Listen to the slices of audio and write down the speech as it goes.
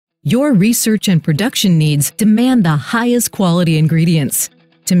Your research and production needs demand the highest quality ingredients.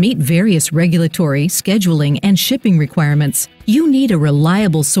 To meet various regulatory, scheduling, and shipping requirements, you need a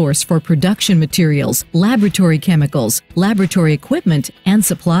reliable source for production materials, laboratory chemicals, laboratory equipment, and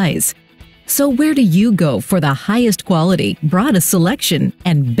supplies. So where do you go for the highest quality, broadest selection,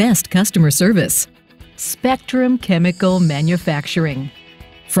 and best customer service? Spectrum Chemical Manufacturing.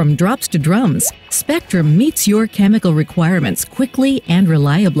 From drops to drums, Spectrum meets your chemical requirements quickly and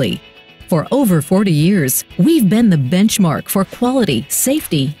reliably. For over 40 years, we've been the benchmark for quality,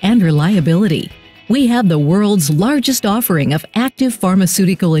 safety, and reliability. We have the world's largest offering of active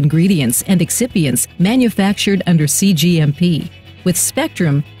pharmaceutical ingredients and excipients manufactured under CGMP. With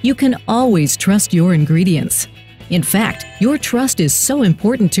Spectrum, you can always trust your ingredients. In fact, your trust is so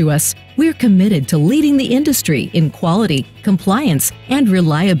important to us, we're committed to leading the industry in quality, compliance, and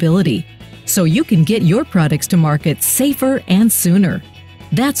reliability, so you can get your products to market safer and sooner.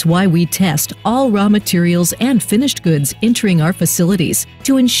 That's why we test all raw materials and finished goods entering our facilities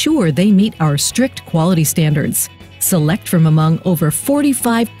to ensure they meet our strict quality standards. Select from among over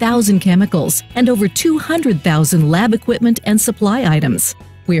 45,000 chemicals and over 200,000 lab equipment and supply items.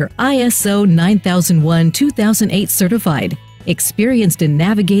 We're ISO 9001-2008 certified, experienced in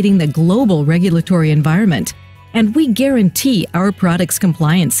navigating the global regulatory environment, and we guarantee our products'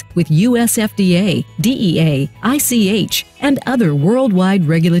 compliance with US FDA, DEA, ICH, and other worldwide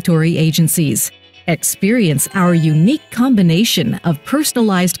regulatory agencies. Experience our unique combination of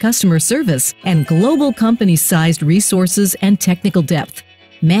personalized customer service and global company-sized resources and technical depth.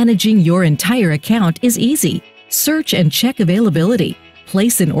 Managing your entire account is easy. Search and check availability,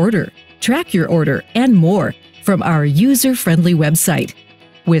 place an order, track your order, and more from our user-friendly website.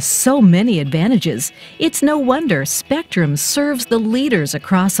 With so many advantages, it's no wonder Spectrum serves the leaders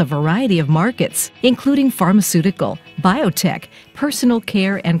across a variety of markets, including pharmaceutical, biotech, personal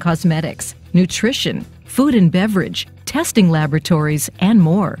care and cosmetics, nutrition, food and beverage, testing laboratories, and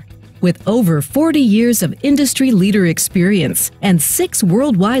more. With over 40 years of industry leader experience and 6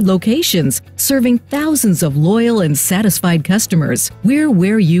 worldwide locations serving thousands of loyal and satisfied customers, we're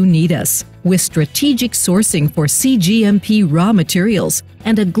where you need us. With strategic sourcing for CGMP raw materials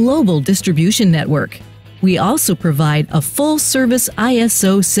and a global distribution network. We also provide a full-service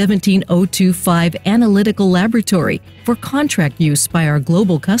ISO 17025 analytical laboratory for contract use by our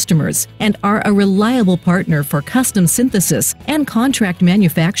global customers and are a reliable partner for custom synthesis and contract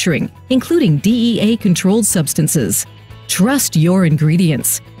manufacturing, including DEA-controlled substances. Trust your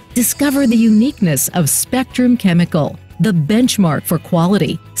ingredients. Discover the uniqueness of Spectrum Chemical, the benchmark for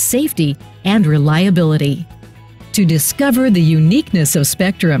quality, safety, and reliability. To discover the uniqueness of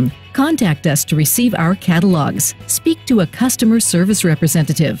Spectrum, contact us to receive our catalogs, speak to a customer service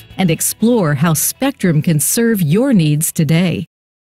representative, and explore how Spectrum can serve your needs today.